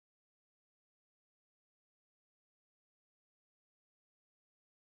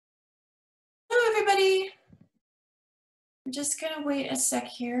everybody. I'm just gonna wait a sec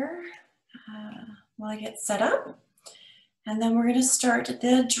here while I get set up. And then we're gonna start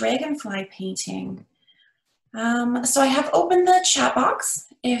the dragonfly painting. So I have opened the chat box.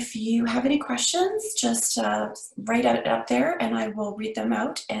 If you have any questions, just write it up there and I will read them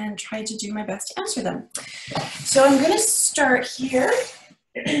out and try to do my best to answer them. So I'm gonna start here.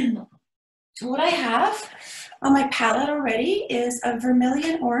 What I have on my palette already is a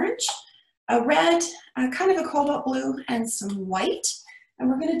vermilion orange, a red, kind of a cobalt blue, and some white. And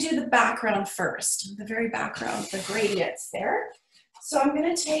we're gonna do the background first, the very background, the gradients there. So I'm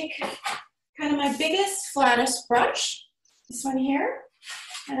gonna take kind of my biggest, flattest brush, this one here,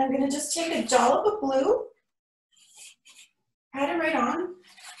 and I'm gonna just take a dollop of blue, add it right on,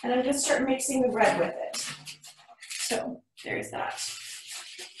 and I'm gonna start mixing the red with it. So there's that.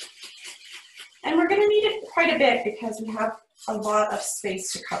 And we're gonna need it quite a bit because we have a lot of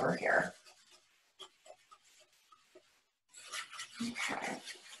space to cover here. Okay.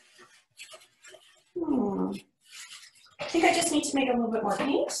 I think I just need to make a little bit more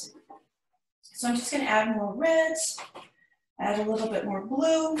paint. So I'm just gonna add more red, add a little bit more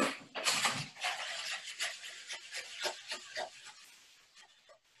blue.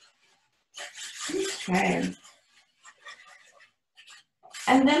 Okay.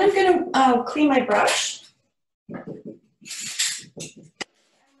 And then I'm gonna clean my brush. I'm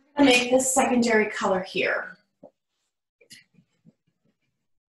gonna make this secondary color here.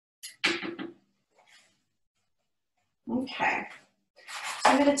 Okay, so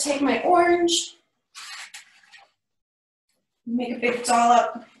I'm gonna take my orange, make a big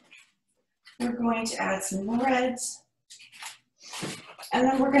dollop. We're going to add some reds, and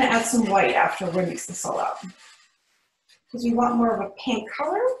then we're gonna add some white after we mix this all up, because we want more of a pink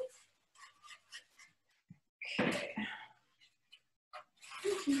color. Okay.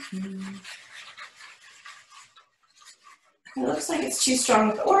 It looks like it's too strong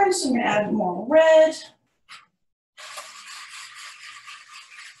with the orange, so I'm gonna add more red.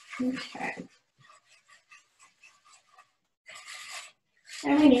 Okay.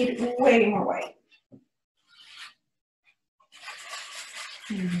 And we need way more white.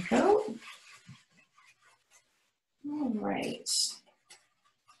 There we go. All right.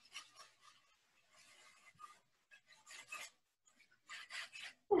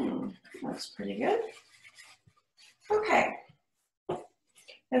 That's pretty good. Okay. Then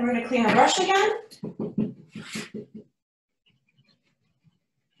we're going to clean our brush again.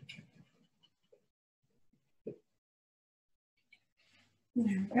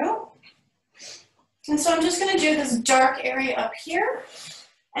 There we go. And so I'm just going to do this dark area up here.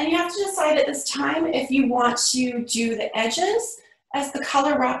 And you have to decide at this time if you want to do the edges as the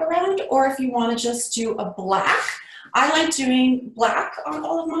color wraparound or if you want to just do a black. I like doing black on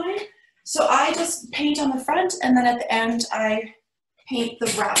all of mine. So I just paint on the front and then at the end I paint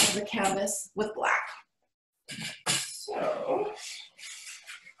the wrap of the canvas with black. So.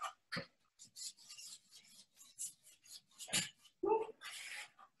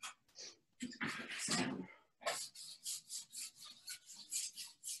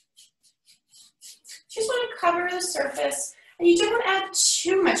 Just want to cover the surface, and you don't add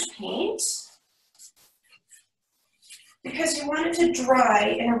too much paint because you want it to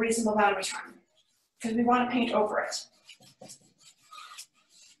dry in a reasonable amount of time because we want to paint over it.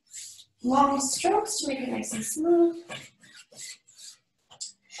 Long strokes to make it nice and smooth.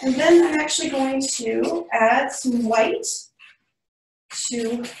 And then I'm actually going to add some white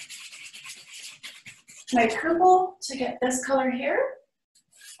to my purple to get this color here.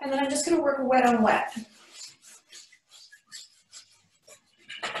 And then I'm just going to work wet on wet.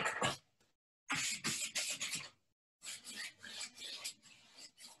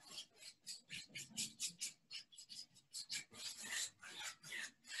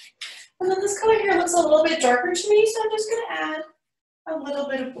 And then this color here looks a little bit darker to me, so I'm just going to add a little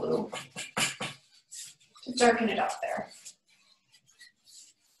bit of blue to darken it up there.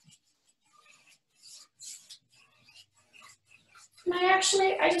 And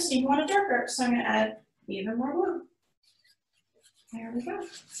I just need one darker, so I'm going to add even more blue. There we go.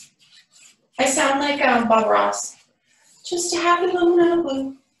 I sound like Bob Ross. Just a happy little amount of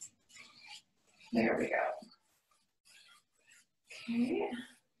blue. There we go. Okay.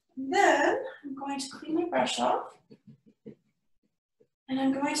 Then I'm going to clean my brush off. And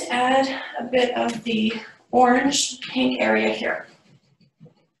I'm going to add a bit of the orange pink area here.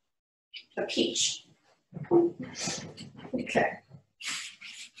 The peach. Okay.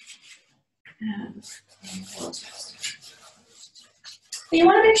 You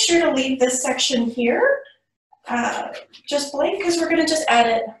want to make sure to leave this section here just blank because we're going to just add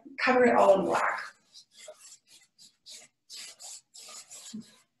it cover it all in black.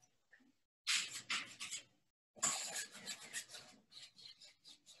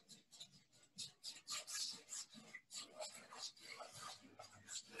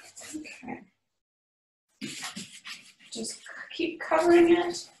 Okay. Just keep covering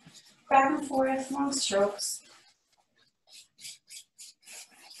it back and forth, long strokes.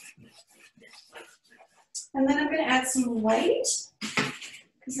 And then I'm going to add some white,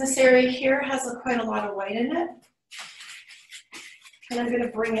 because this area here has quite a lot of white in it. And I'm going to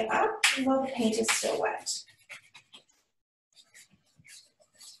bring it up while the paint is still wet.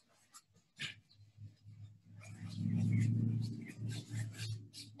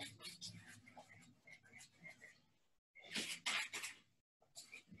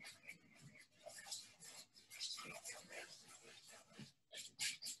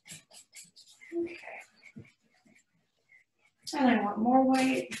 Okay. And I want more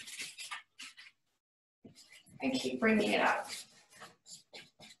white. And keep bringing it up.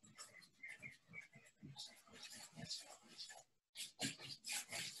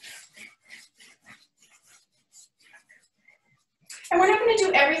 And we're not going to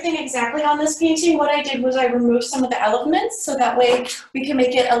do everything exactly on this painting. What I did was I removed some of the elements so that way we can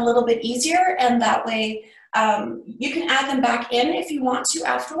make it a little bit easier, and that way you can add them back in if you want to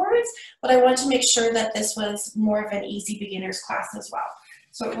afterwards, but I wanted to make sure that this was more of an easy beginner's class as well,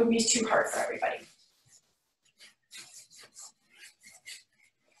 so it wouldn't be too hard for everybody.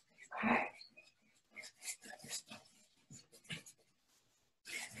 Okay.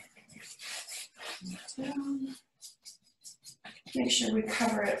 Make sure we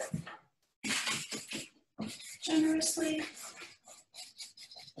cover it generously.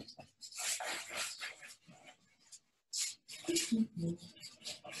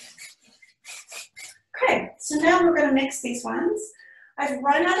 Okay, so now we're going to mix these ones. I've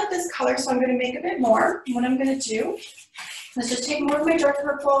run out of this color, so I'm going to make a bit more. What I'm going to do is just take more of my dark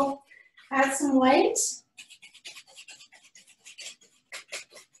purple, add some white,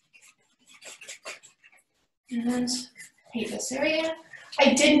 and paint this area.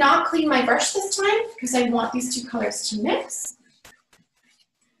 I did not clean my brush this time because I want these two colors to mix.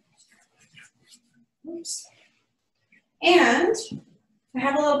 Oops. And I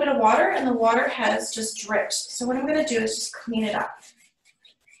have a little bit of water, and the water has just dripped. So what I'm going to do is just clean it up.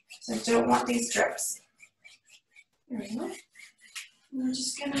 So I don't want these drips. There we go. And I'm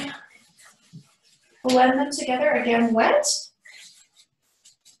just going to blend them together, again wet.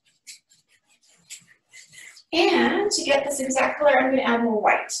 And to get this exact color, I'm going to add more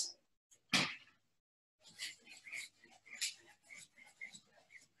white.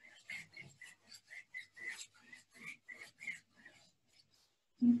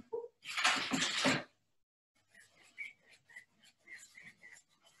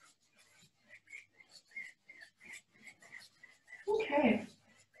 Okay.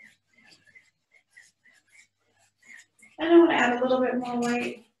 And I want to add a little bit more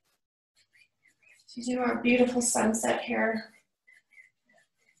white to do our beautiful sunset here.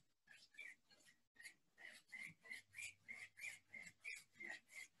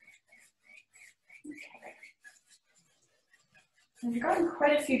 Okay. I've gotten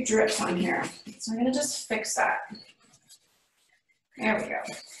quite a few drips on here, so I'm going to just fix that. There we go.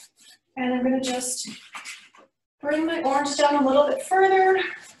 And I'm going to just bring my orange down a little bit further.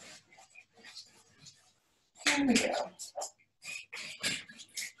 There we go.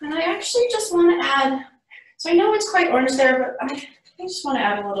 And I actually just want to add, so I know it's quite orange there, but I just want to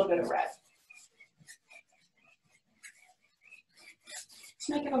add a little bit of red. Let's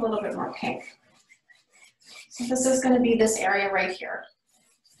make it a little bit more pink. So this is going to be this area right here.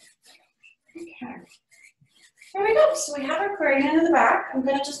 Okay. There we go. So we have our gradient in the back. I'm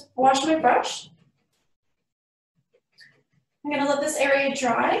going to just wash my brush. I'm going to let this area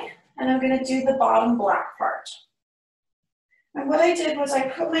dry, and I'm going to do the bottom black part. And what I did was I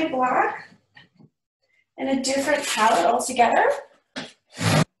put my black in a different palette altogether. This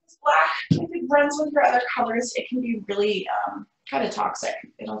black, if it runs with your other colors, it can be really kind of toxic.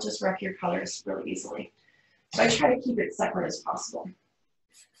 It'll just wreck your colors really easily. So I try to keep it separate as possible.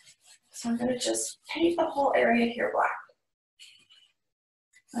 So I'm going to just paint the whole area here black.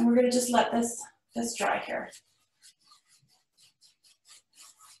 And we're going to just let this dry here.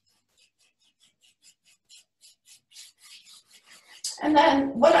 And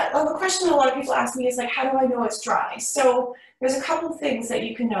then the question a lot of people ask me is like, how do I know it's dry? So there's a couple of things that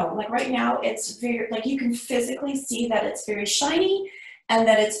you can know. Like right now, it's very, like you can physically see that it's very shiny and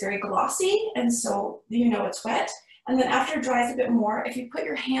that it's very glossy. And so you know it's wet. And then after it dries a bit more, if you put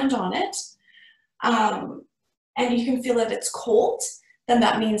your hand on it and you can feel that it's cold, then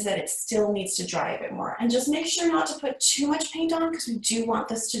that means that it still needs to dry a bit more. And just make sure not to put too much paint on because we do want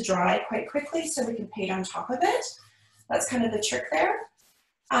this to dry quite quickly so we can paint on top of it. That's kind of the trick there.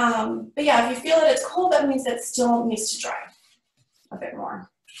 But yeah, if you feel that it's cold, that means that it still needs to dry a bit more.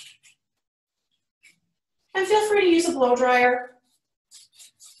 And feel free to use a blow dryer.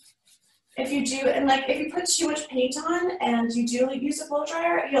 If you do, and like if you put too much paint on and you do use a blow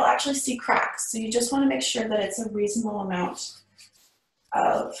dryer, you'll actually see cracks. So you just want to make sure that it's a reasonable amount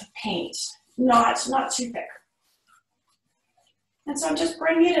of paint, not too thick. And so I'm just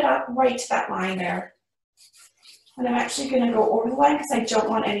bringing it up right to that line there. And I'm actually going to go over the line because I don't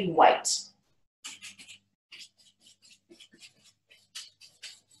want any white.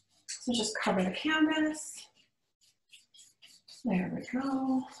 So just cover the canvas. There we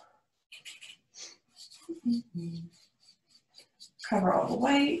go. Cover all the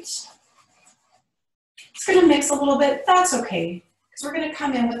white. It's going to mix a little bit. That's okay, because we're going to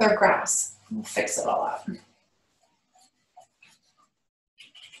come in with our grass. We'll fix it all up.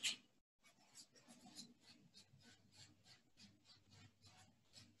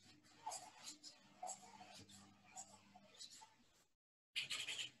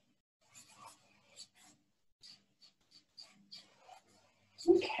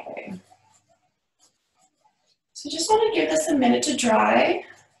 Okay. So just want to give this a minute to dry.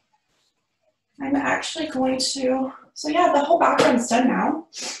 I'm actually going to, so yeah, the whole background's done now.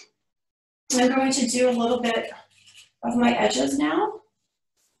 I'm going to do a little bit of my edges now.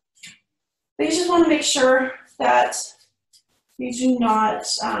 But you just want to make sure that you do not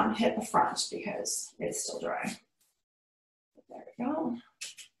hit the front because it's still dry. There we go.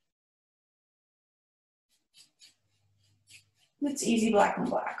 It's easy black on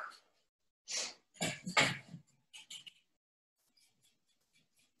black.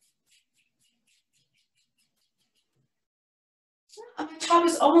 My top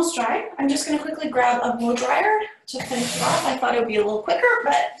is almost dry. I'm just going to quickly grab a blow dryer to finish it off. I thought it would be a little quicker,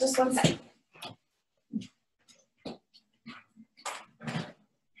 but just one second.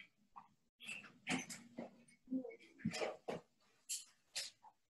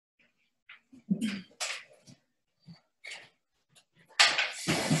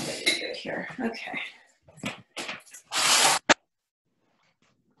 Good here. Okay.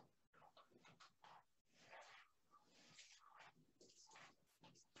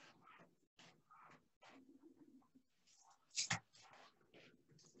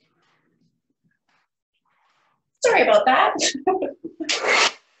 Sorry about that.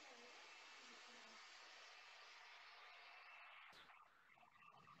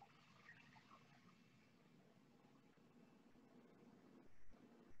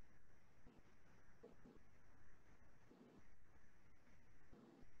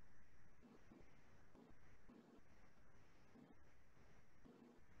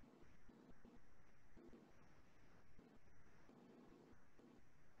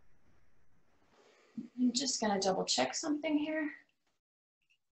 I'm just going to double check something here.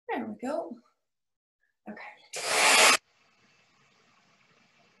 There we go. Okay.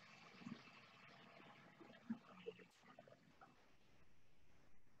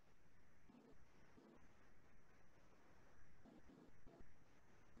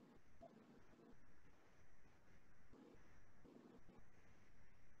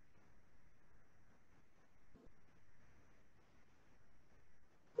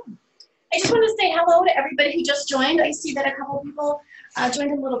 I just want to say hello to everybody who just joined. I see that a couple of people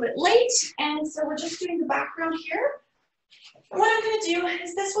joined a little bit late, and so we're just doing the background here. And what I'm going to do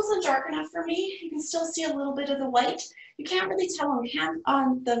is, this wasn't dark enough for me. You can still see a little bit of the white. You can't really tell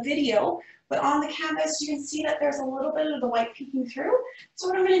on the video, but on the canvas you can see that there's a little bit of the white peeking through. So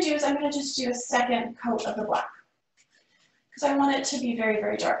what I'm going to do is I'm going to just do a second coat of the black, because I want it to be very,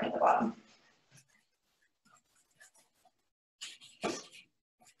 very dark at the bottom.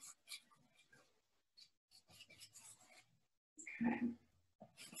 Okay.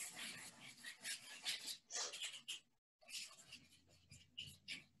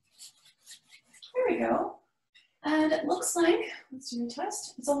 There we go. And it looks like, let's do a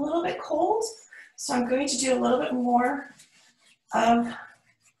test, it's a little bit cold, so I'm going to do a little bit more of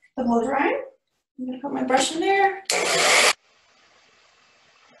the blow drying. I'm going to put my brush in there.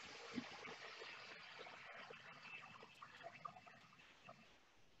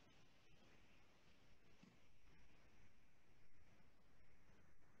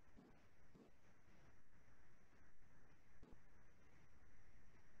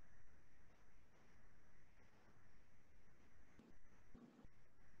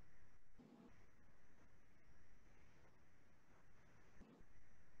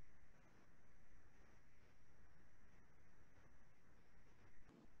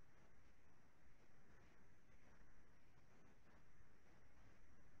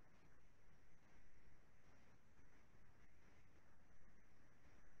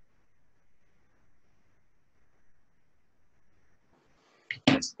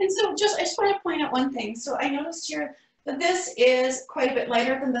 And so I just want to point out one thing. So I noticed here that this is quite a bit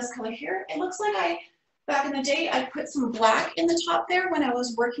lighter than this color here. It looks like back in the day, I put some black in the top there when I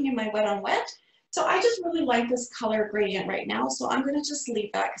was working in my wet on wet. So I just really like this color gradient right now. So I'm going to just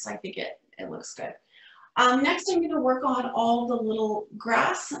leave that because I think it looks good. Next, I'm going to work on all the little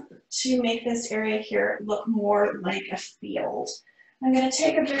grass to make this area here look more like a field. I'm going to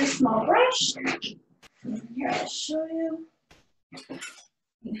take a very small brush. Here, I'll show you. I'm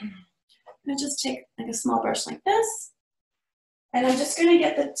going to just take like a small brush like this. And I'm just going to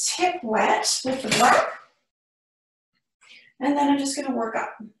get the tip wet with the black. And then I'm just going to work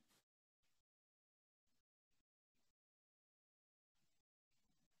up.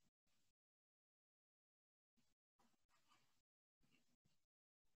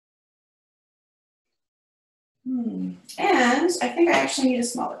 And I think I actually need a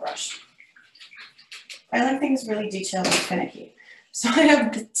smaller brush. I like things really detailed and finicky. So I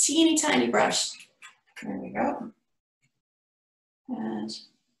have the teeny tiny brush. There we go. And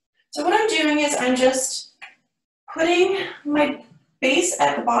so what I'm doing is I'm just putting my base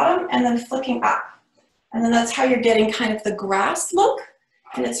at the bottom and then flicking up. And then that's how you're getting kind of the grass look.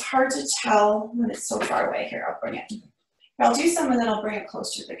 And it's hard to tell when it's so far away. Here, I'll bring it. I'll do some and then I'll bring it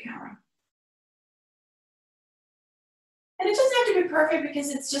closer to the camera. And it doesn't have to be perfect because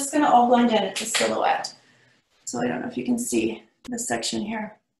it's just going to all blend in. It's a silhouette. So I don't know if you can see this section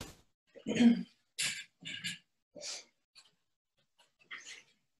here. And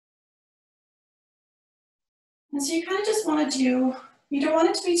so you kind of just want to do, you don't want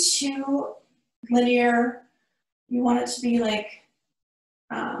it to be too linear. You want it to be like,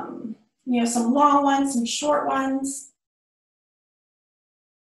 you know, some long ones, some short ones.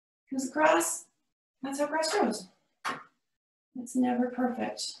 Because grass, that's how grass grows. It's never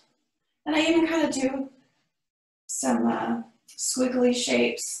perfect. And I even kind of do some squiggly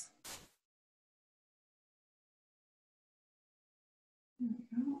shapes. There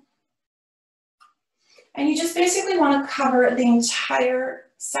we go. And you just basically want to cover the entire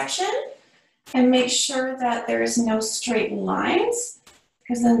section and make sure that there is no straight lines,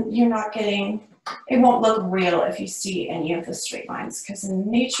 because then you're not getting, it won't look real if you see any of the straight lines, because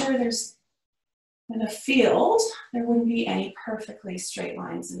in nature, in a field, there wouldn't be any perfectly straight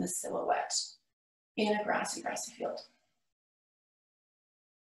lines in the silhouette in a grassy field.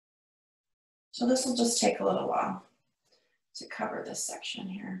 So this will just take a little while to cover this section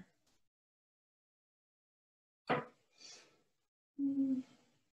here. And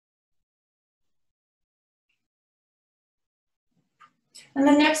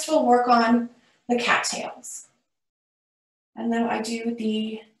then next we'll work on the cattails. And then I do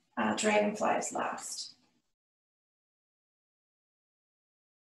the dragonflies last.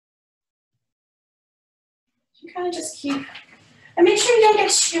 You kind of just keep, and make sure you don't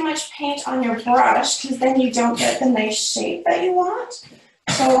get too much paint on your brush because then you don't get the nice shape that you want.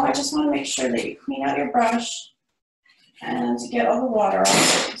 So I just want to make sure that you clean out your brush and get all the water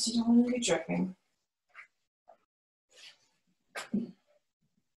off because you don't want to be dripping.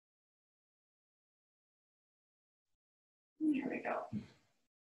 Here we go.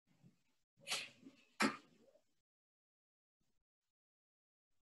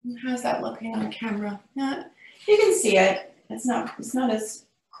 How's that looking on camera? Yeah, you can see it. It's not as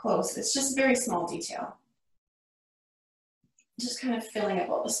close. It's just very small detail. Just kind of filling up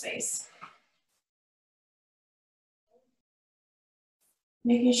all the space.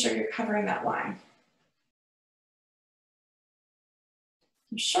 Making sure you're covering that line.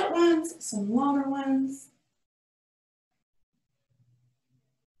 Some short ones, some longer ones.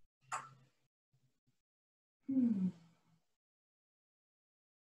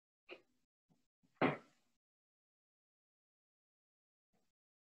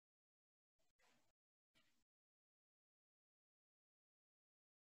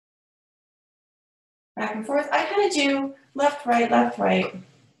 Back and forth. I kind of do left, right, left, right.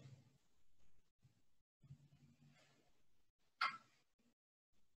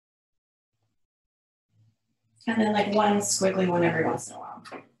 And then like one squiggly one every once in a while.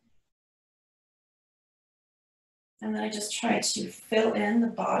 And then I just try to fill in the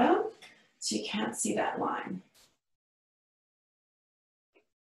bottom so you can't see that line.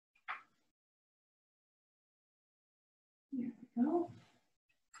 There we go.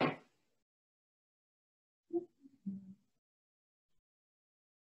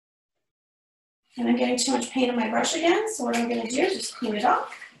 And I'm getting too much paint on my brush again, so what I'm going to do is just clean it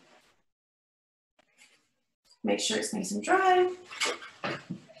off. Make sure it's nice and dry.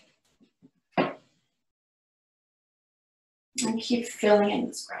 And keep filling in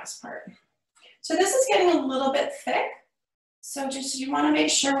this grass part. So this is getting a little bit thick. So just you want to make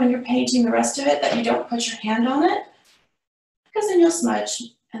sure when you're painting the rest of it that you don't put your hand on it, because then you'll smudge,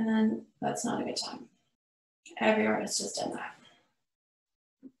 and then that's not a good time. Every artist has done that.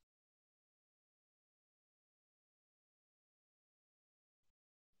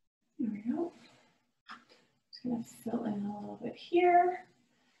 There we go. Just going to fill in a little bit here,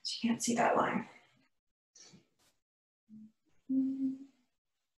 so you can't see that line.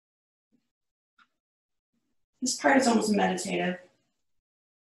 This part is almost meditative.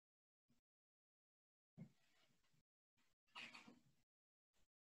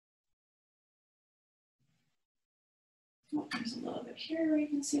 Oh, there's a little bit here where you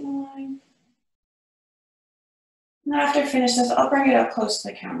can see the line. And after I finish this, I'll bring it up close to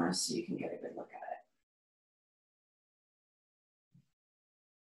the camera so you can get a good look at it.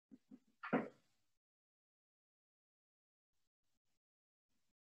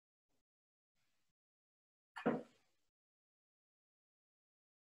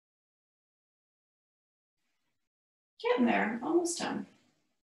 Getting there, almost done.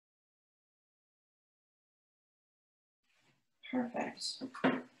 Perfect.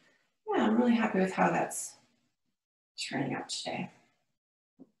 Yeah, I'm really happy with how that's turning out today.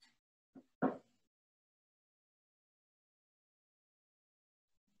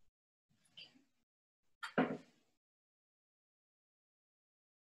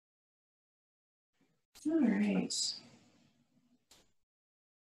 All right.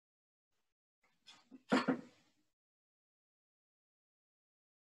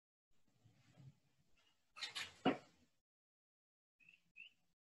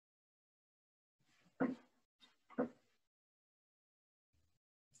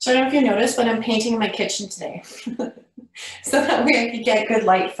 So I don't know if you noticed, but I'm painting my kitchen today. So that way I could get good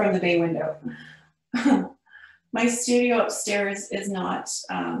light from the bay window. My studio upstairs is not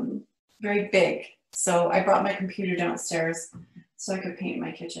very big, so I brought my computer downstairs so I could paint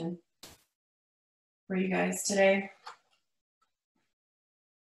my kitchen for you guys today.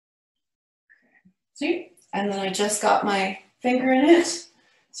 See? And then I just got my finger in it,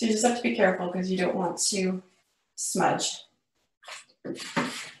 so you just have to be careful because you don't want to smudge.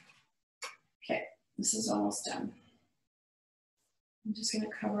 Okay, this is almost done. I'm just going to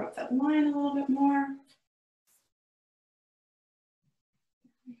cover up that line a little bit more.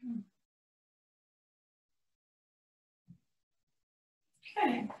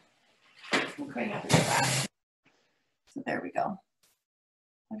 Okay, I'm quite happy with that. So there we go.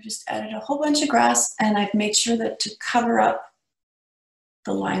 I've just added a whole bunch of grass and I've made sure that to cover up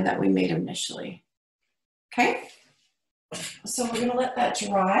the line that we made initially. Okay, so we're going to let that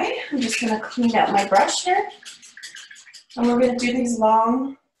dry. I'm just going to clean out my brush here. And we're going to do these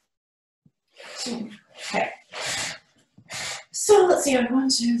long. Okay. So let's see, I have 1,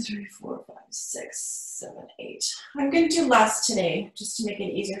 2, 3, 4, 5, 6, 7, 8. I'm going to do last today just to make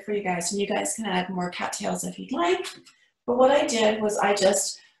it easier for you guys. And you guys can add more cattails if you'd like. But what I did was I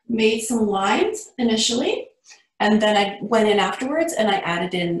just made some lines initially. And then I went in afterwards and I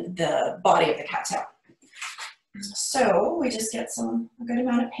added in the body of the cattail. So we just get a good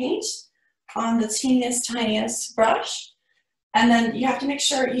amount of paint on the teeniest, tiniest brush. And then you have to make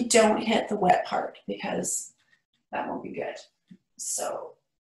sure you don't hit the wet part because that won't be good. So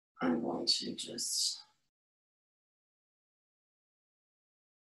I'm going to just,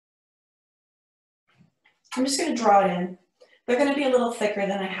 I'm just going to draw it in. They're going to be a little thicker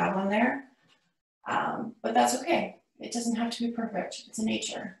than I have on there, but that's okay. It doesn't have to be perfect. It's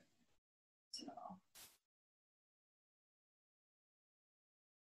nature. So,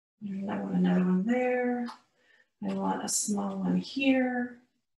 and I want another one there. I want a small one here.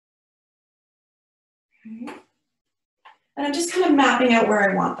 Okay. And I'm just kind of mapping out where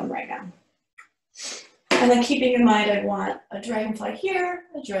I want them right now. And then keeping in mind, I want a dragonfly here,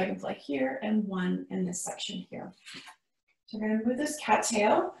 and one in this section here. So I'm going to move this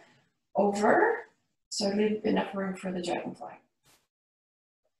cattail over so I leave enough room for the dragonfly.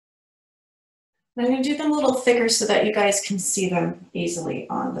 And I'm going to do them a little thicker so that you guys can see them easily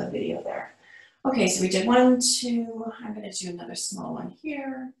on the video there. Okay, so we did 1, 2, I'm going to do another small one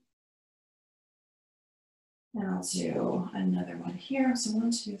here. And I'll do another one here. So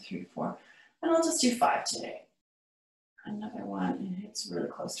 1, 2, 3, 4. And I'll just do 5 today. Another one, and it's really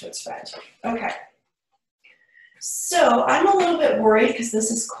close to its red. Okay. So I'm a little bit worried because this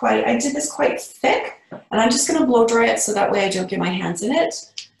is I did this quite thick, and I'm just going to blow dry it so that way I don't get my hands in it,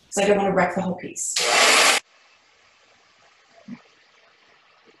 because I don't want to wreck the whole piece.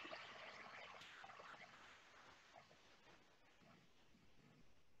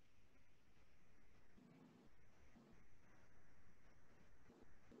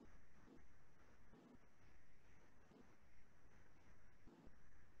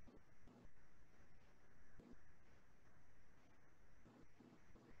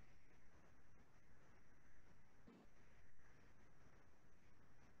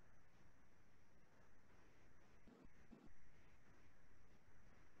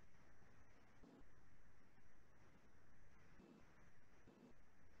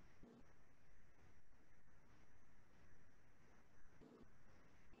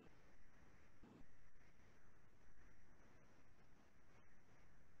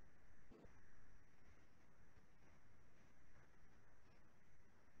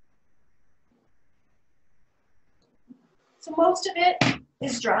 So most of it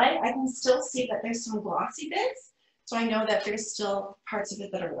is dry. I can still see that there's some glossy bits. So I know that there's still parts of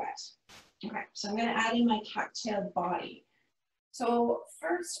it that are wet. Okay, so I'm gonna add in my cattail body. So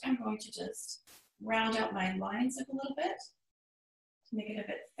first I'm going to just round out my lines up a little bit to make it a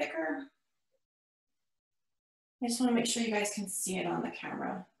bit thicker. I just want to make sure you guys can see it on the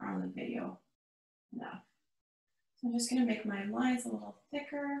camera or on the video enough. So I'm just going to make my lines a little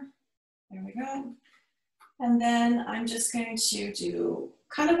thicker. There we go. And then I'm just going to do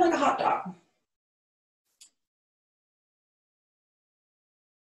kind of like a hot dog.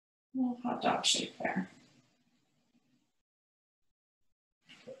 A little hot dog shape there.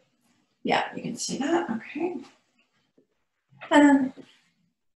 Yeah, you can see that. Okay. And then,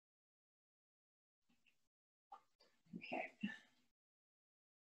 okay.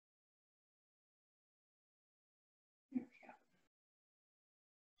 There we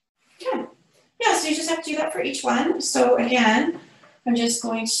go. Good. Yeah, so you just have to do that for each one. So again, I'm just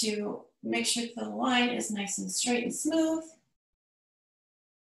going to make sure that the line is nice and straight and smooth.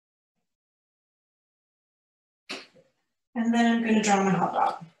 And then I'm going to draw my hot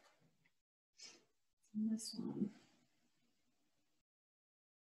dog. And this one.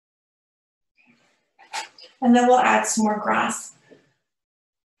 Okay. And then we'll add some more grass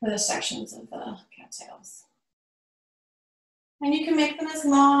for the sections of the cattails. And you can make them as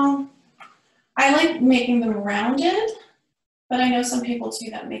long. I like making them rounded, but I know some people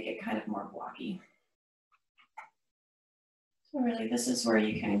too that make it kind of more blocky. So really, this is where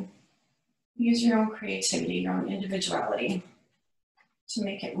you can use your own creativity, your own individuality to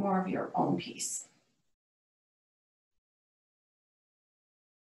make it more of your own piece.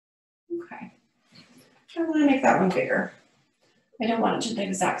 Okay, I want to make that one bigger. I don't want it to be the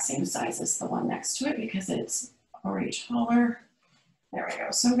exact same size as the one next to it because it's already taller. There we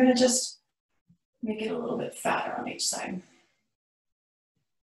go. So I'm going to just make it a little bit fatter on each side.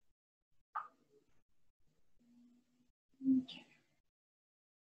 Okay.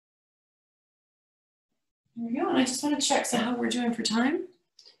 There we go. And I just want to check so how we're doing for time.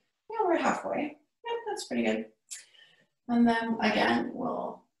 Yeah, we're halfway. Yep, that's pretty good. And then again,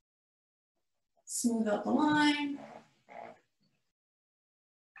 we'll smooth out the line.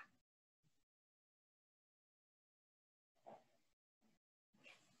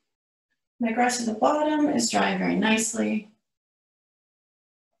 My grass at the bottom is drying very nicely.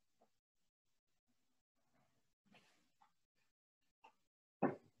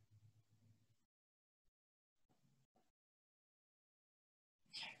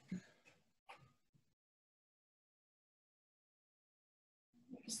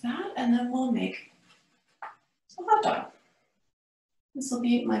 There's that, and then we'll make some hot dog. This will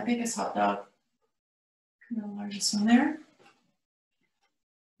be my biggest hot dog, and the largest one there.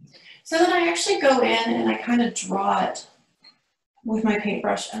 So then I actually go in and I kind of draw it with my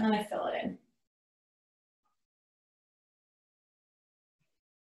paintbrush and then I fill it in.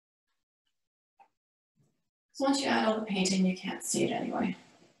 So once you add all the painting, you can't see it anyway.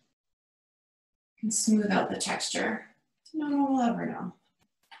 You can smooth out the texture. No one will ever know.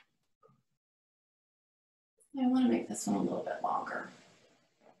 I want to make this one a little bit longer.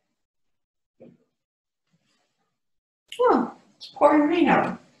 Oh, it's pouring rain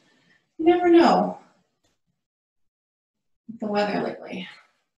out. You never know with the weather lately.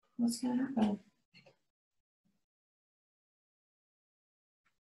 What's going to happen?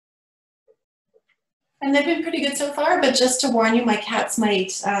 And they've been pretty good so far, but just to warn you, my cats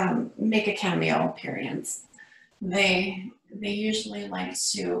might make a cameo appearance. They usually like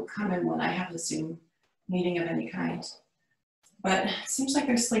to come in when I have a Zoom meeting of any kind. But it seems like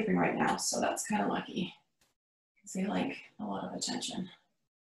they're sleeping right now, so that's kind of lucky. Because they like a lot of attention.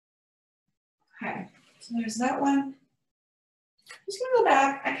 Okay, so there's that one. I'm just gonna go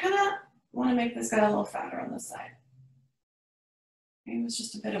back. I kind of want to make this guy a little fatter on this side. It was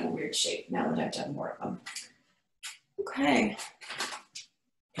just a bit of a weird shape now that I've done more of them. Okay.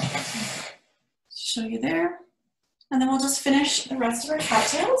 Show you there. And then we'll just finish the rest of our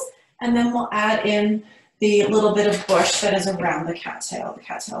cattails, and then we'll add in the little bit of bush that is around the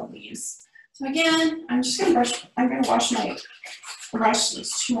cattail leaves. So again, I'm just gonna brush, I'm gonna wash my brush.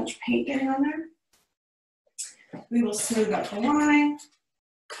 There's too much paint getting on there. We will smooth out the line.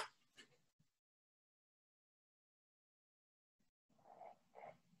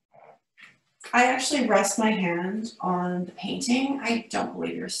 I actually rest my hand on the painting. I don't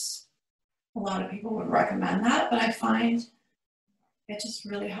believe a lot of people would recommend that, but I find it just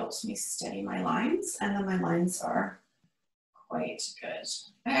really helps me steady my lines, and then my lines are quite good.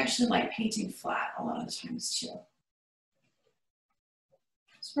 I actually like painting flat a lot of the times too.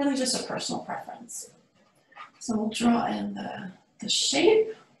 It's really just a personal preference. So we'll draw in the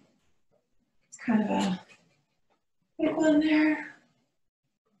shape. It's kind of a big one there.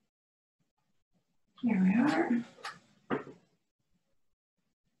 Here we are.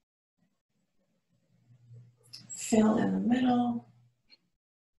 Fill in the middle.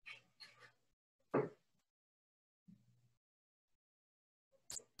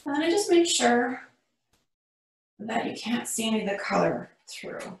 And then I just make sure that you can't see any of the color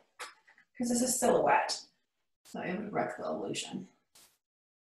through, because it's a silhouette, so it would wreck the illusion.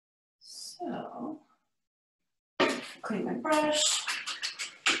 So, clean my brush.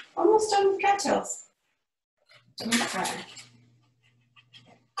 Almost done with cattails. Okay.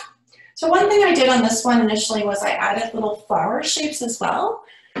 So one thing I did on this one initially was I added little flower shapes as well.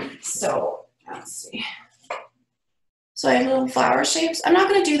 So let's see. So I have little flower shapes. I'm not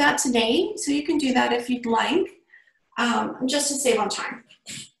going to do that today, so you can do that if you'd like, just to save on time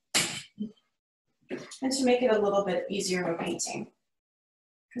and to make it a little bit easier when painting.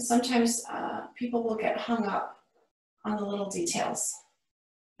 Because sometimes people will get hung up on the little details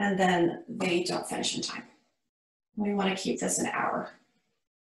and then they don't finish in time. We want to keep this an hour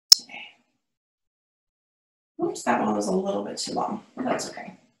today. Oops, that one was a little bit too long, but that's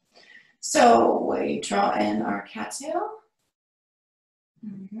okay. So we draw in our cattail.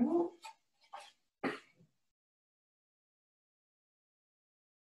 There we go.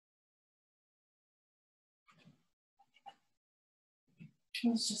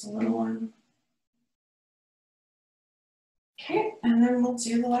 It's just a little one. Okay, and then we'll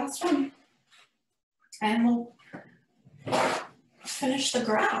do the last one. And we'll finish the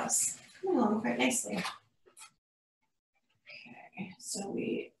grass. Coming along quite nicely. Okay, so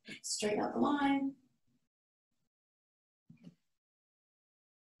we straighten out the line.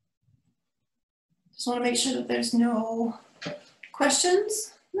 Just want to make sure that there's no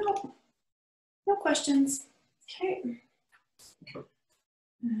questions. No, no questions. Okay.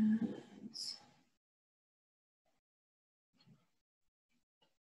 And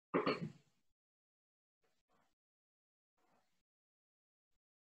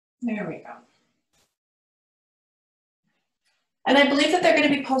there we go. And I believe that they're going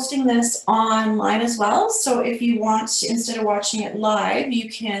to be posting this online as well. So if you want to, instead of watching it live, you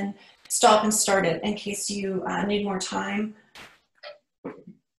can stop and start it in case you need more time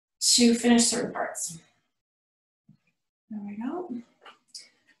to finish certain parts. There we go.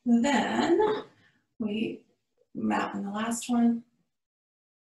 Then we map in the last one.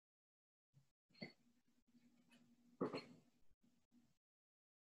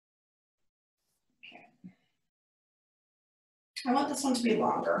 I want this one to be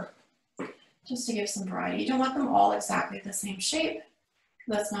longer, just to give some variety. You don't want them all exactly the same shape.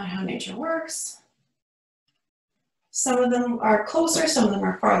 That's not how nature works. Some of them are closer, some of them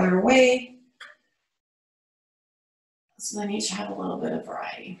are farther away. So they need to have a little bit of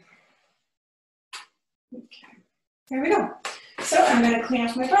variety. Okay, there we go. So I'm going to clean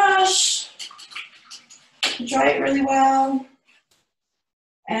off my brush, dry it really well,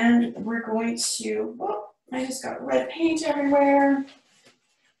 and we're going to, whoop, I just got red paint everywhere.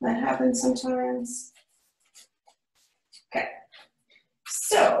 That happens sometimes. Okay,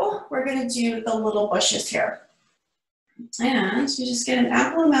 so we're going to do the little bushes here. And you just get an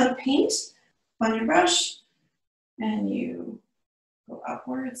ample amount of paint on your brush and you go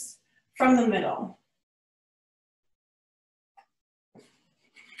upwards from the middle.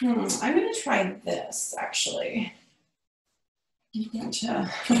 I'm going to try this actually.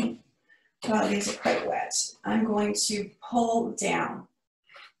 Wow, these are quite wet. I'm going to pull down,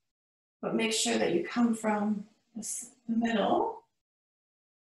 but make sure that you come from the middle.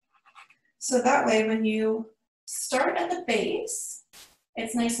 So that way when you start at the base,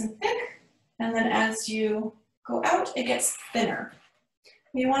 it's nice and thick, and then as you go out, it gets thinner.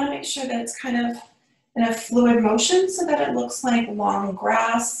 You want to make sure that it's kind of in a fluid motion so that it looks like long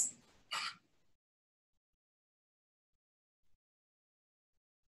grass.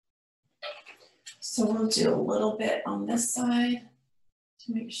 So we'll do a little bit on this side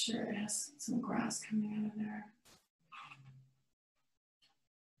to make sure it has some grass coming out of there.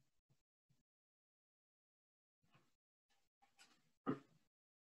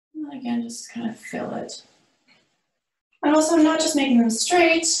 And again, just kind of fill it. And also I'm not just making them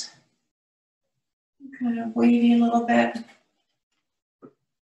straight, kind of wavy a little bit.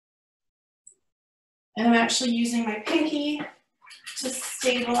 And I'm actually using my pinky to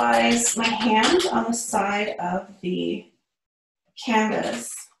stabilize my hand on the side of the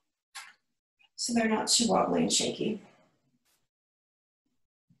canvas so they're not too wobbly and shaky.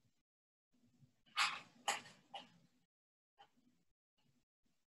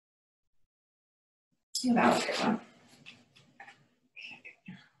 Yeah, that was a good one.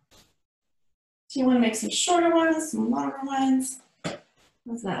 Okay. So you want to make some shorter ones, some longer ones.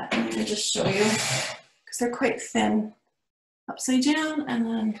 How's that? I'm going to just show you because they're quite thin. Upside down and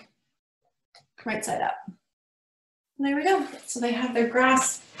then right side up. And there we go. So they have their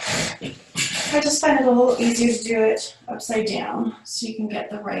grass. I just find it a little easier to do it upside down so you can get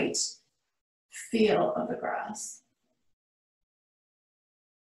the right feel of the grass.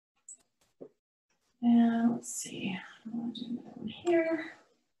 And let's see, I'm going to do another one here.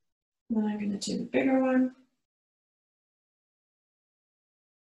 And then I'm going to do the bigger one.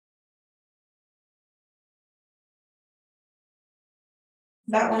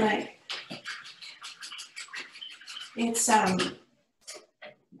 That one it's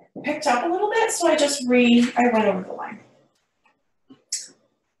picked up a little bit, so I went over the line.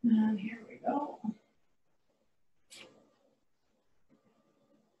 And here we go.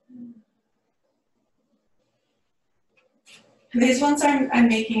 These ones I'm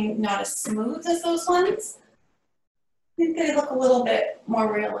making not as smooth as those ones. I think they look a little bit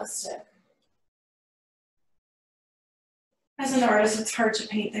more realistic. As an artist, it's hard to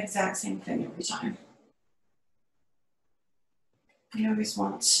paint the exact same thing every time. You always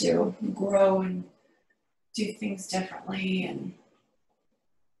want to grow and do things differently, and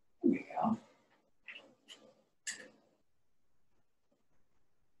there we go.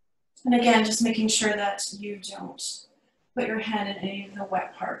 And again, just making sure that you don't put your hand in any of the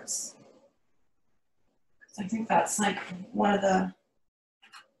wet parts. I think that's like one of the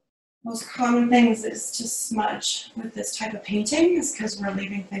most common things is to smudge with this type of painting is because we're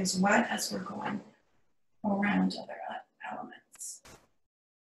leaving things wet as we're going around other elements.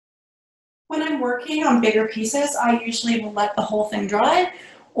 When I'm working on bigger pieces, I usually will let the whole thing dry,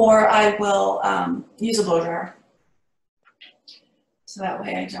 or I will use a blow dryer. So that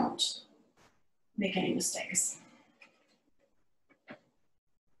way I don't make any mistakes.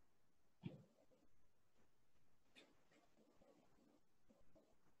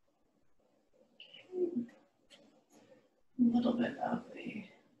 A little bit of a...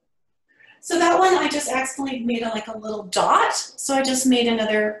 So that one I just accidentally made like a little dot. So I just made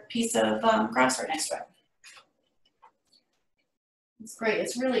another piece of grass right next to it. It's great.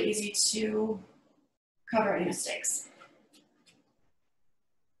 It's really easy to cover any mistakes.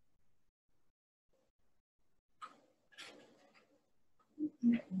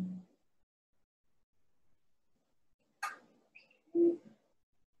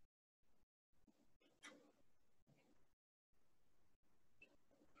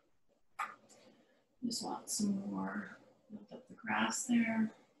 Just want some more of the grass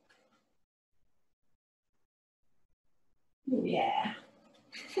there. Ooh, yeah.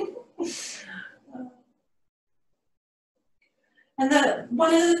 And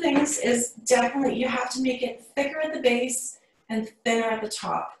one of the things is definitely you have to make it thicker at the base and thinner at the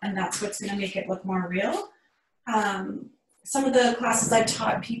top, and that's what's going to make it look more real. Some of the classes I've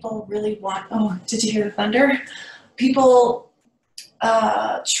taught, people really want, oh, did you hear the thunder? People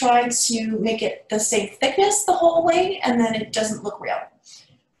try to make it the same thickness the whole way, and then it doesn't look real.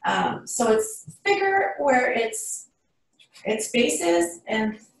 So it's thicker where its base is,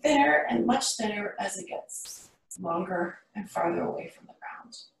 and thinner and much thinner as it gets longer and farther away from the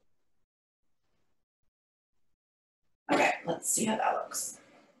ground. Okay, let's see how that looks.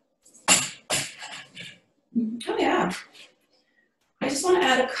 Oh yeah. I just want to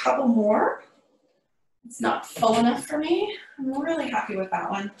add a couple more. It's not full enough for me. I'm really happy with that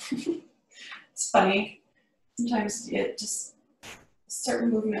one. It's funny. Sometimes it just, a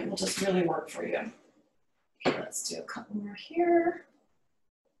certain movement will just really work for you. Okay, let's do a couple more here.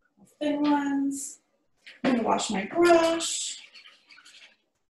 Thin ones. I'm gonna wash my brush.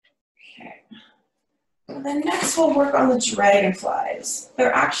 Okay. And then next we'll work on the dragonflies.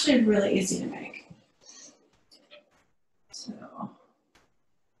 They're actually really easy to make. So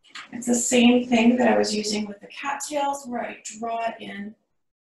it's the same thing that I was using with the cattails where I draw it in.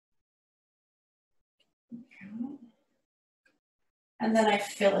 Okay. And then I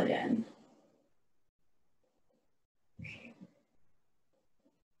fill it in. Okay.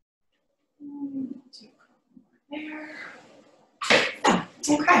 Do a couple more there.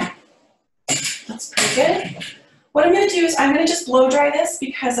 Okay. That's pretty good. What I'm going to do is I'm going to just blow dry this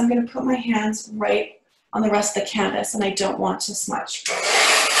because I'm going to put my hands right on the rest of the canvas and I don't want to smudge.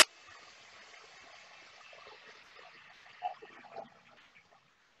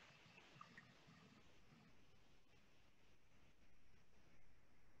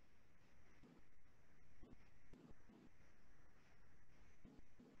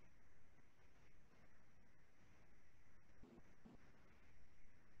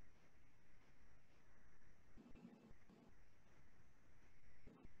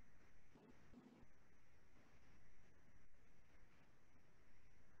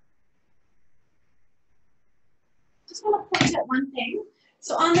 point out one thing.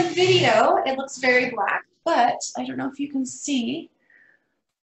 So on the video, it looks very black, but I don't know if you can see.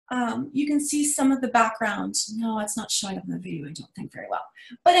 You can see some of the background. No, it's not showing up in the video, I don't think very well.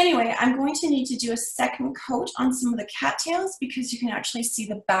 But anyway, I'm going to need to do a second coat on some of the cattails because you can actually see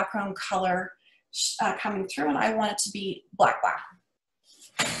the background color coming through, and I want it to be black.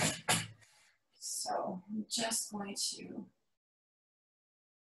 So I'm just going to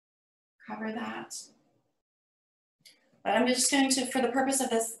cover that. But I'm just going to, for the purpose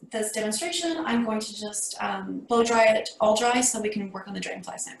of this demonstration, I'm going to just blow dry it all dry so we can work on the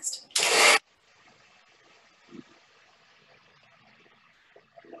dragonflies next.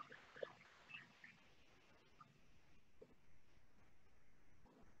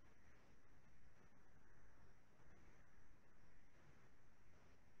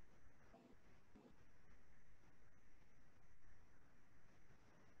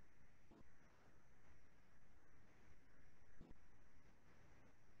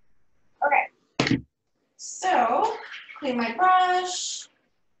 Okay, so clean my brush.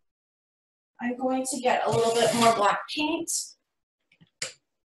 I'm going to get a little bit more black paint.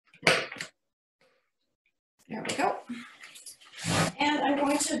 There we go. And I'm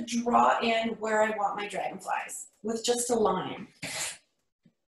going to draw in where I want my dragonflies with just a line.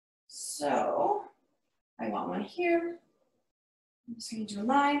 So I want one here. I'm just going to do a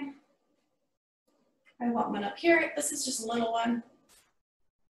line. I want one up here. This is just a little one.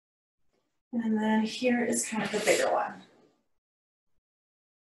 And then here is kind of the bigger one.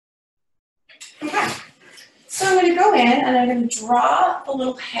 Okay, so I'm going to go in and I'm going to draw a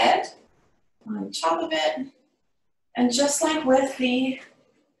little head on top of it. And just like with the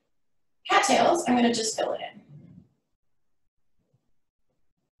cattails, I'm going to just fill it in.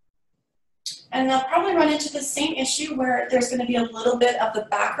 And I'll probably run into the same issue where there's going to be a little bit of the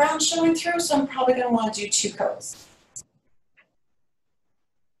background showing through, so I'm probably going to want to do 2 coats.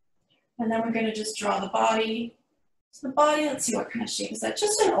 And then we're going to just draw the body. So the body, let's see what kind of shape is that?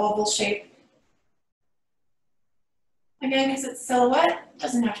 Just an oval shape. Again, because it's silhouette, it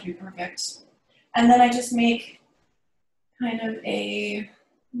doesn't have to be perfect. And then I just make kind of a,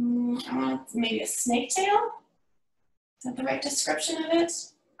 I want maybe a snake tail. Is that the right description of it?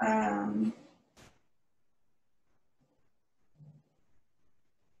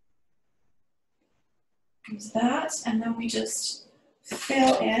 Use that, and then we just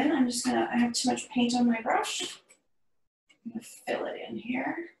fill in. I have too much paint on my brush. I'm gonna fill it in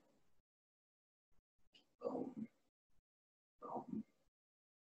here. Boom. Boom.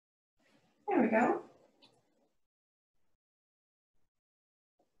 There we go.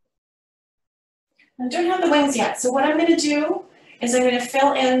 I don't have the wings yet, so what I'm going to do is I'm going to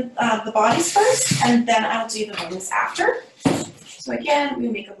fill in the bodies first, and then I'll do the wings after. So again, we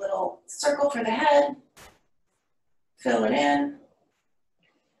make a little circle for the head, fill it in,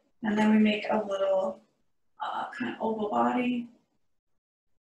 and then we make a little kind of oval body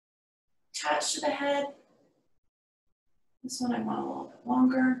attached to the head. This one I want a little bit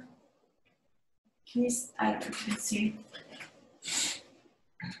longer. Can you, I don't know if you can see.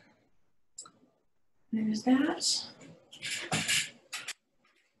 There's that.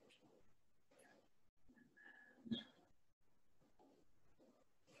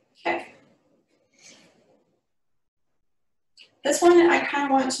 Okay. This one I kind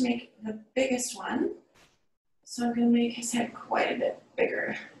of want to make the biggest one. So I'm going to make his head quite a bit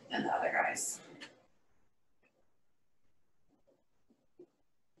bigger than the other guys.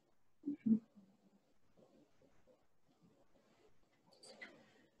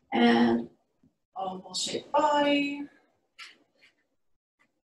 And oval shaped body.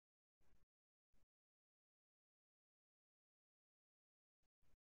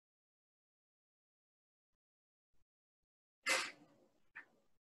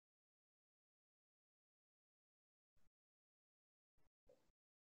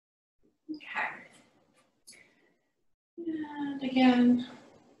 Okay. And again,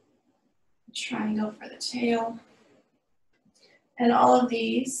 a triangle for the tail. And all of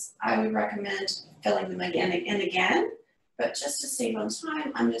these, I would recommend filling them again and again, but just to save on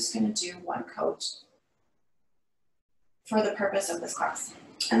time, I'm just going to do 1 coat for the purpose of this class.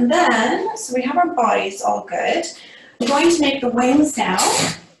 And then, so we have our bodies all good. I'm going to make the wings now.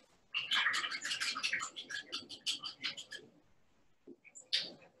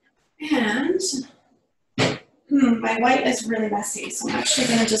 And my white is really messy, so I'm actually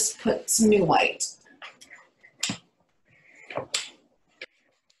going to just put some new white.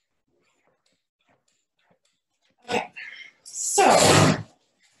 Okay, so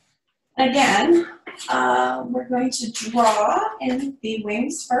Again, we're going to draw in the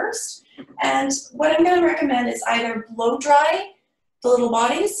wings first. And what I'm going to recommend is either blow dry the little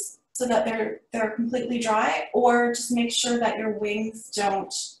bodies so that they're completely dry, or just make sure that your wings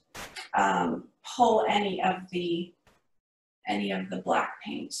don't pull any of the black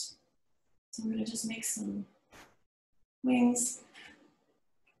paint. So I'm going to just make some wings.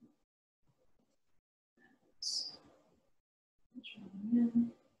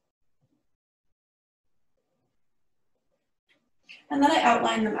 And then I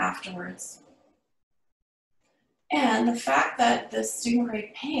outline them afterwards. And the fact that the student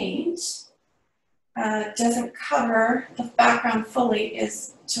grade paint doesn't cover the background fully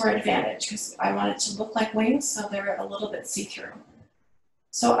is to our advantage, because I want it to look like wings, so they're a little bit see-through.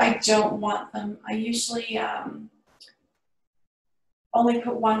 So I don't want them, I usually only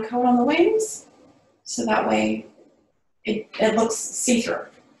put one coat on the wings, so that way it looks see-through.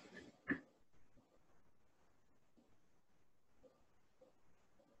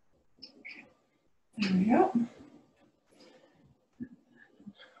 There we go.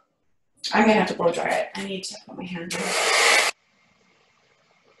 I'm gonna have to blow dry it. I need to put my hand in.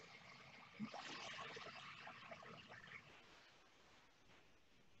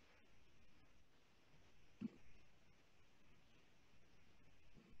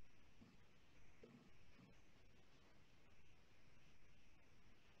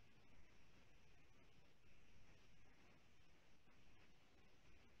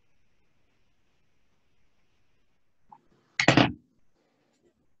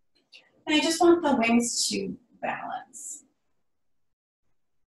 And I just want the wings to balance.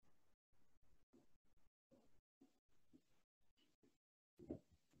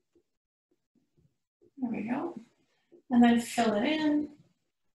 There we go. And then fill it in,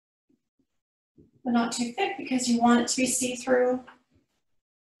 but not too thick because you want it to be see-through.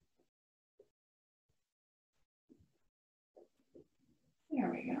 There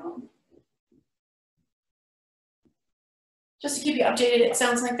we go. Just to keep you updated, it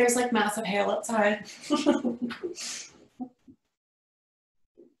sounds like there's like massive hail outside.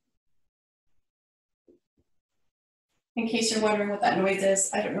 In case you're wondering what that noise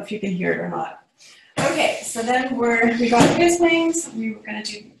is, I don't know if you can hear it or not. Okay, so then we got his wings. We were gonna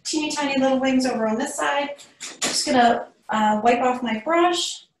do teeny tiny little wings over on this side. I'm just gonna wipe off my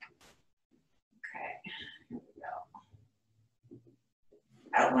brush. Okay, here we go.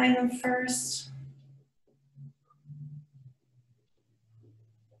 Outline them first.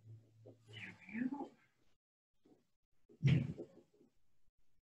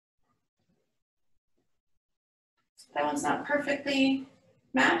 That one's not perfectly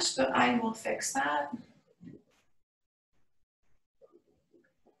matched, but I will fix that.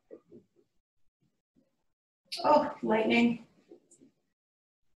 Oh, lightning.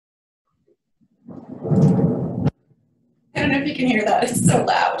 I don't know if you can hear that, it's so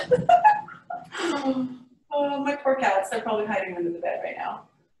loud. Oh, my poor cats, they're probably hiding under the bed right now.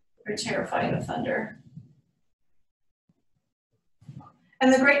 They're terrified of thunder.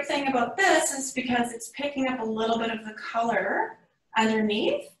 And the great thing about this is because it's picking up a little bit of the color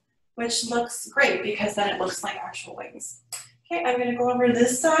underneath, which looks great because then it looks like actual wings. Okay, I'm gonna go over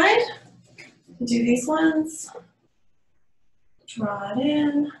this side, do these ones, draw it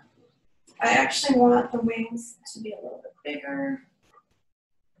in. I actually want the wings to be a little bit bigger.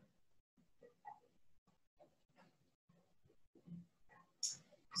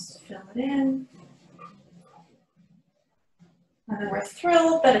 Just fill it in. And then we're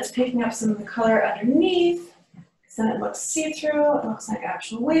thrilled that it's picking up some of the color underneath, because then it looks see-through, it looks like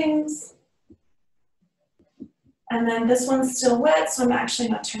actual wings. And then this one's still wet, so I'm actually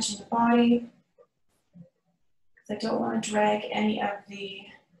not touching the body, because I don't want to drag any of the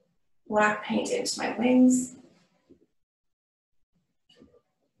black paint into my wings.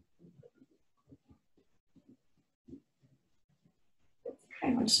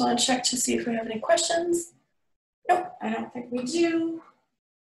 Okay, I just want to check to see if we have any questions. Nope, I don't think we do.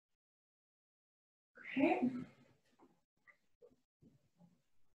 Okay.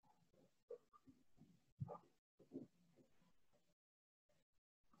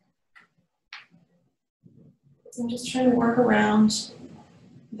 So I'm just trying to work around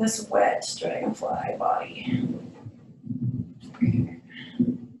this wet dragonfly body.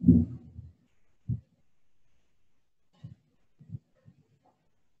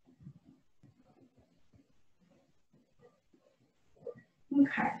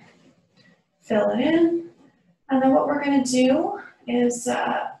 Okay, fill it in. And then what we're going to do is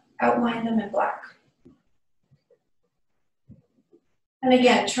outline them in black. And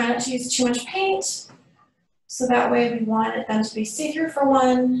again, try not to use too much paint So that way we want them to be see-through for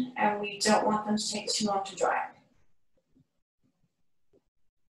one, and we don't want them to take too long to dry.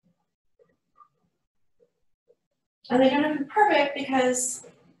 And they don't have to be perfect because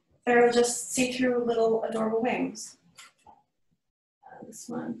they're just see-through little adorable wings. This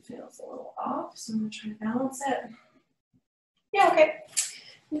one feels a little off, so I'm going to try to balance it. Yeah, okay.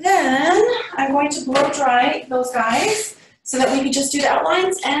 Then I'm going to blow dry those guys so that we can just do the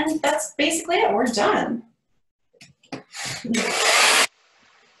outlines, and that's basically it. We're done.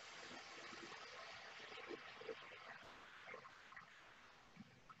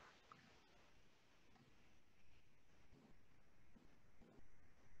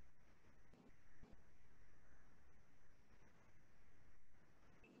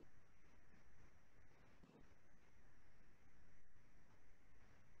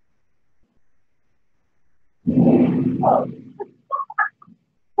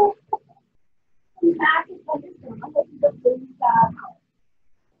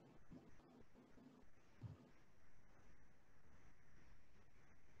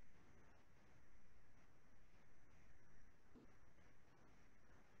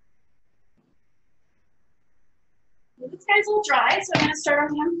 This guy's all dry, so I'm going to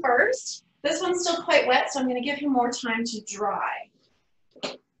start on him first. This one's still quite wet, so I'm going to give him more time to dry.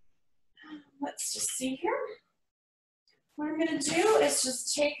 Let's just see here. What I'm going to do is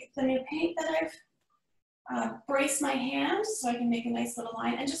just take the new paint that I've braced my hand so I can make a nice little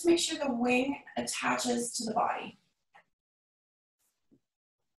line, and just make sure the wing attaches to the body.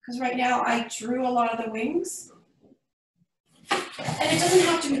 Because right now I drew a lot of the wings. And it doesn't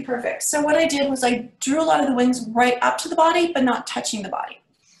have to be perfect. So what I did was I drew a lot of the wings right up to the body, but not touching the body.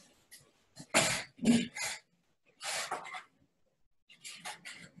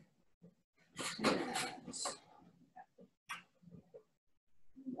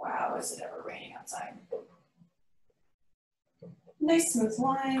 Wow, is it ever raining outside? Nice smooth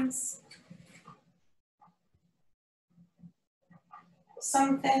lines.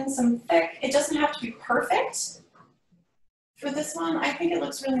 Some thin, some thick. It doesn't have to be perfect. For this one, I think it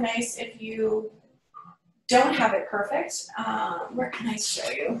looks really nice if you don't have it perfect. Where can I show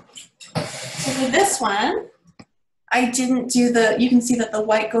you? So for this one, I didn't do you can see that the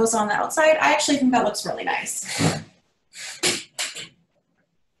white goes on the outside. I actually think that looks really nice.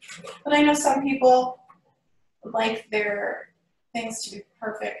 But I know some people like their things to be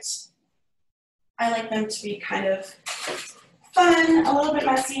perfect. I like them to be kind of fun, a little bit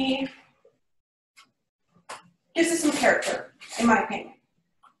messy. Gives it some character, in my opinion.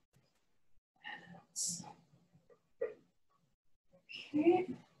 Okay.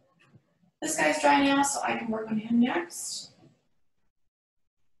 This guy's dry now, so I can work on him next.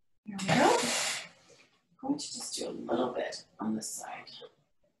 There we go. I'm going to just do a little bit on this side.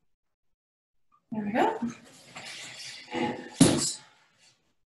 There we go. And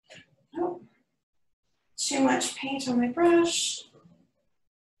oh, too much paint on my brush.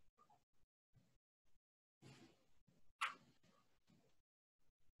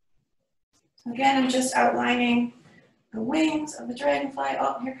 So again, I'm just outlining the wings of the dragonfly.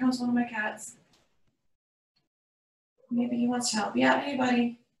 Oh, here comes one of my cats. Maybe he wants to help. Yeah, hey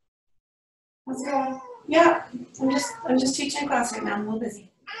buddy. How's it going? Yeah, I'm just teaching class right now. I'm a little busy.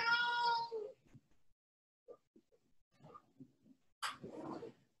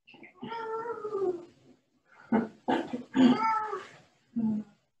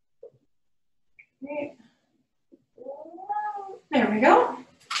 There we go.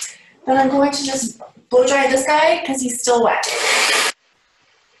 Then I'm going to just blow dry this guy because he's still wet.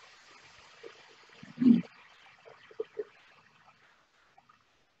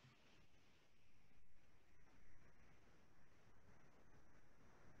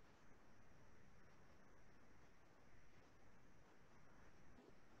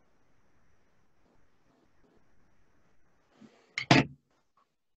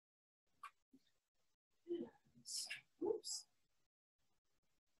 Oops.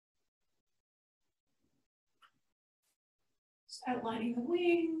 Just outlining the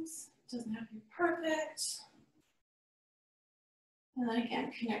wings. Doesn't have to be perfect. And then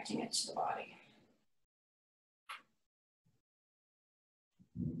again, connecting it to the body.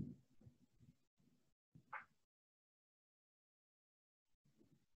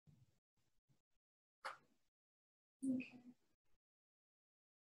 Okay.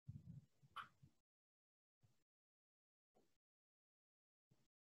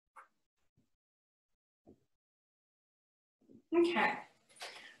 Okay,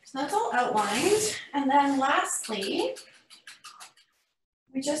 so that's all outlined. And then lastly,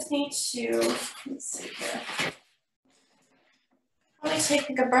 we just need to, let's see here. Probably take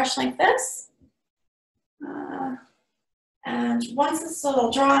like a brush like this And once it's a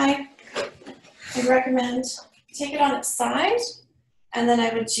little dry, I'd recommend take it on its side, and then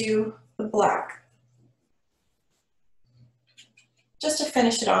I would do the black, just to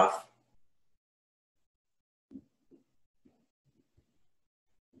finish it off.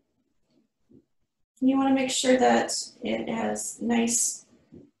 You want to make sure that it has nice,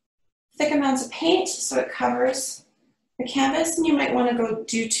 thick amounts of paint so it covers the canvas, and you might want to go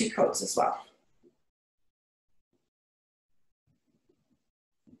do 2 coats as well.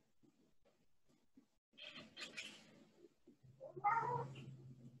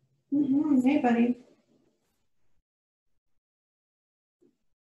 Hey, buddy.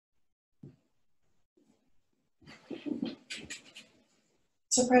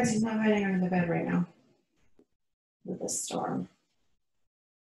 Surprised he's not hiding under the bed right now with this storm.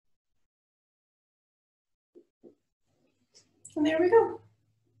 And there we go.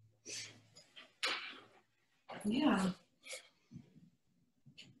 Yeah.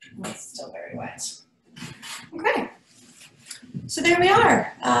 It's still very wet. Okay. So there we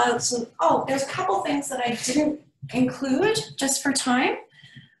are. There's a couple things that I didn't include just for time.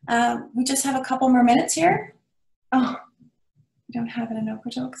 We just have a couple more minutes here. Oh, I don't have it in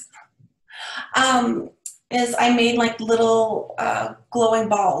Okajokes. Is I made like little glowing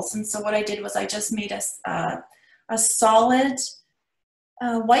balls. And so what I did was I just made a solid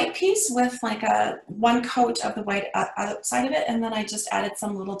white piece with like one coat of the white outside of it. And then I just added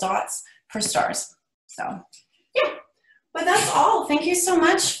some little dots for stars. So yeah, but that's all. Thank you so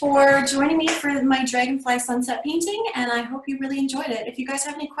much for joining me for my Dragonfly sunset painting. And I hope you really enjoyed it. If you guys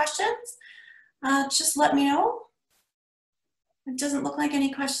have any questions, just let me know. It doesn't look like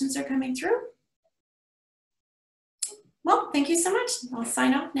any questions are coming through. Well, thank you so much. I'll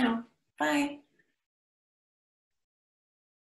sign off now. Bye.